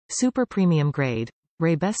Super premium grade.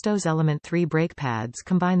 Raybestos Element3 brake pads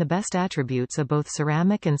combine the best attributes of both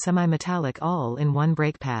ceramic and semi-metallic all in one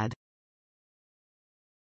brake pad.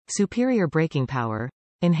 Superior braking power.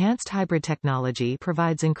 Enhanced hybrid technology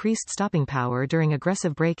provides increased stopping power during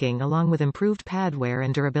aggressive braking along with improved pad wear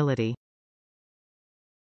and durability.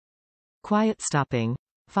 Quiet stopping.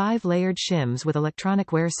 5-layered shims with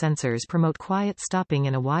electronic wear sensors promote quiet stopping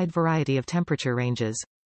in a wide variety of temperature ranges.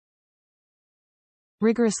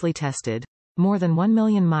 Rigorously tested. More than 1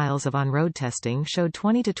 million miles of on-road testing showed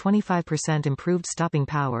 20 to 25% improved stopping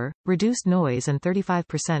power, reduced noise and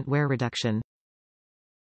 35% wear reduction.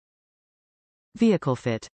 Vehicle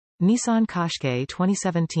fit. Nissan Qashqai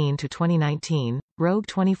 2017 to 2019, Rogue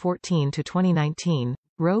 2014 to 2019,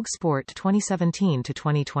 Rogue Sport 2017 to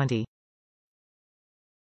 2020.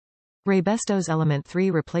 Raybestos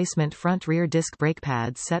Element3 replacement front-rear disc brake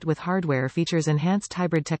pads set with hardware features enhanced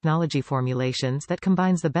hybrid technology formulations that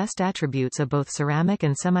combines the best attributes of both ceramic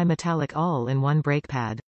and semi-metallic all in one brake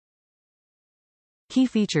pad. Key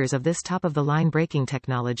features of this top-of-the-line braking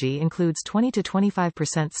technology includes 20 to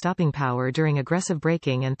 25% stopping power during aggressive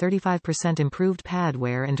braking and 35% improved pad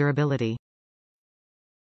wear and durability.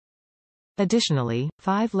 Additionally,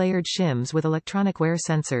 5-layered shims with electronic wear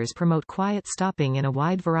sensors promote quiet stopping in a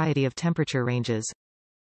wide variety of temperature ranges.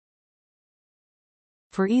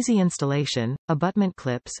 For easy installation, abutment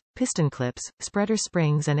clips, piston clips, spreader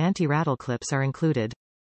springs and anti-rattle clips are included.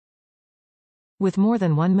 With more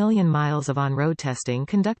than 1 million miles of on-road testing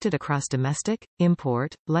conducted across domestic,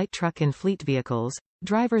 import, light truck and fleet vehicles,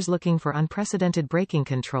 drivers looking for unprecedented braking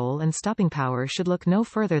control and stopping power should look no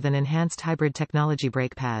further than enhanced hybrid technology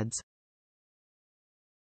brake pads.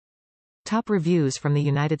 Top reviews from the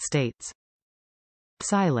United States.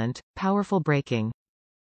 Silent, powerful braking.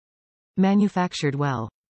 Manufactured well.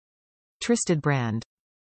 Trusted brand.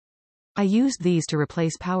 I used these to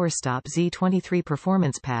replace PowerStop Z23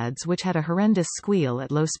 performance pads which had a horrendous squeal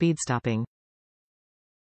at low speed stopping.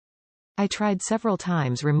 I tried several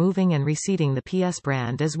times removing and reseating the PS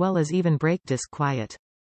brand as well as even brake disc quiet.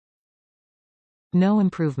 No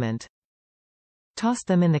improvement. Tossed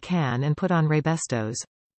them in the can and put on Raybestos.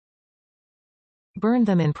 Burned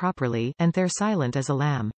them in properly, and they're silent as a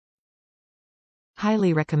lamb.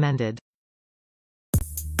 Highly recommended.